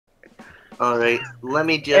Alright, let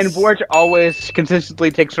me just... And Bwarch always consistently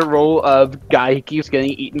takes a role of guy who keeps getting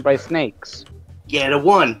eaten by snakes. Get a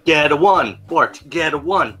 1, get a 1, Bwarch, get a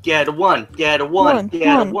 1, get a 1, get a 1,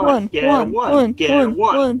 get a 1, get a 1, get a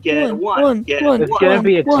 1, get a 1, get a 1. It's gonna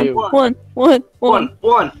be a 2. 1, 5.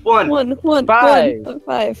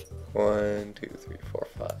 5. 1, 2, 3, 4,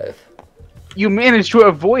 5. You managed to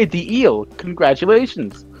avoid the eel.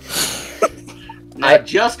 Congratulations. Now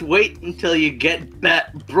just wait until you get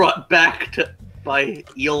brought back by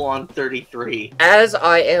Eel on 33. As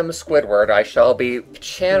I am Squidward, I shall be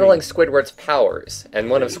channeling Squidward's powers. And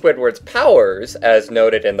one of Squidward's powers, as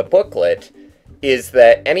noted in the booklet, is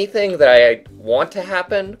that anything that I want to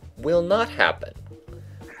happen will not happen.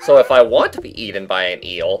 So if I want to be eaten by an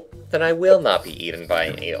eel, then I will not be eaten by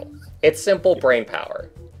an eel. It's simple brain power.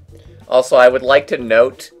 Also, I would like to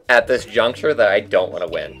note at this juncture that I don't want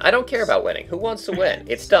to win. I don't care about winning. Who wants to win?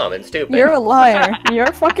 It's dumb and stupid. You're a liar. You're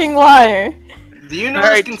a fucking liar. The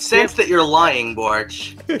universe can sense that you're lying,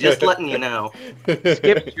 Bwarch. Just letting you know.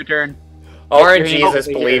 Skip, your turn. Orange Jesus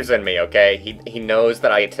believes in me, okay? He knows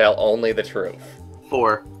that I tell only the truth.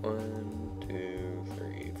 4. 1, 2,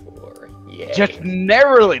 3, 4. Yay. Just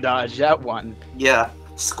narrowly dodge that one. Yeah,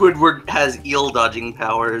 Squidward has eel dodging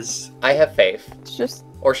powers. I have faith. It's just...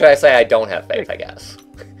 Or should I say I don't have faith, I guess.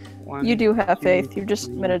 1, You do have 2, faith. You just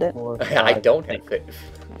 3, admitted it. 4, I 5, don't 6. have faith.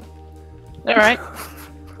 Alright.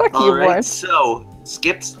 Fuck you, Alright, Bwarch. so,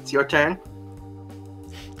 Skips, it's your turn.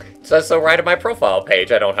 It says so right at my profile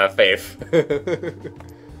page, I don't have faith.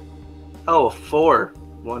 Oh, 4.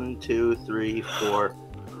 1, 2, 3, 4.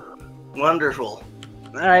 Wonderful.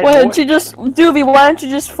 Alright. Why don't you just... Doobie, why don't you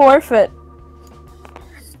just forfeit?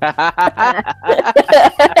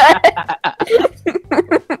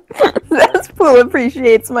 Cesspool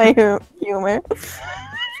appreciates my humor.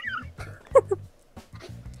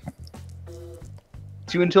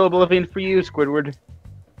 2 until oblivion for you, Squidward.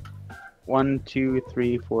 1, 2,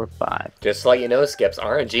 3, 4, 5. Just to let you know, Skips,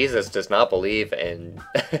 Orange Jesus does not believe in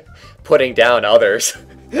putting down others.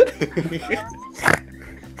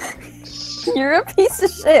 You're a piece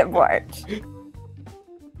of shit, Bwarch.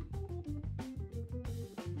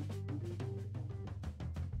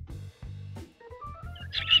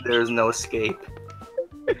 There's no escape.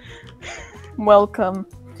 Welcome.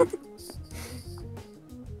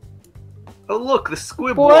 Oh look, the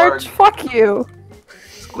Squidward. Bwarch, fuck you.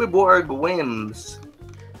 Squidward wins.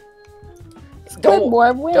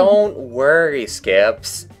 Squidward wins. Don't worry,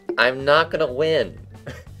 Skips. I'm not gonna win.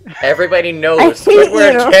 Everybody knows I hate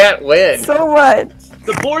Squidward you. can't win. So what?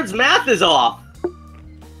 The board's math is off.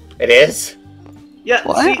 It is? Yeah,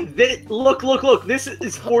 What? see, look. This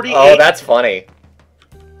is 48. Oh, that's funny.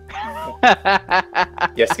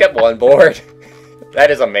 You skip one board.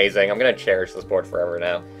 That is amazing. I'm gonna cherish this board forever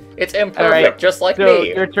now. It's imperfect, just like So,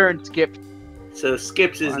 me. your turn, Skip. So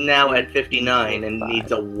Skips is now at 59 and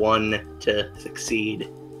needs a 1 to succeed.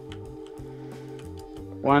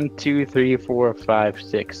 1, 2, 3, 4, 5,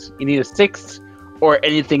 6. You need a 6 or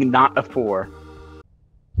anything not a 4.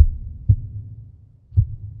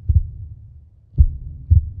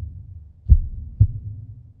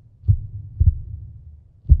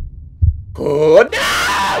 Oh, no!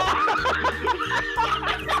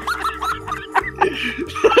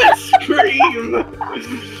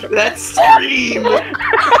 That scream!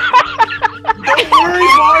 Don't worry,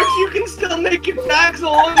 Bwarch, you can still make it back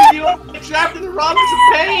so long as you don't get trapped in the rocks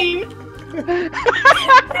of pain!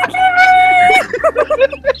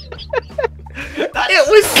 It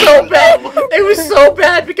was so bad! It was so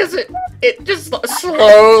bad because it just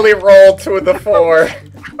slowly rolled to the 4.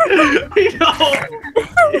 I know!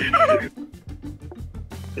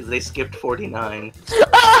 Because they skipped 49.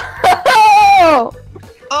 Oh!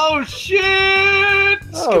 Oh shit!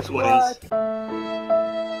 Oh, Skips wins.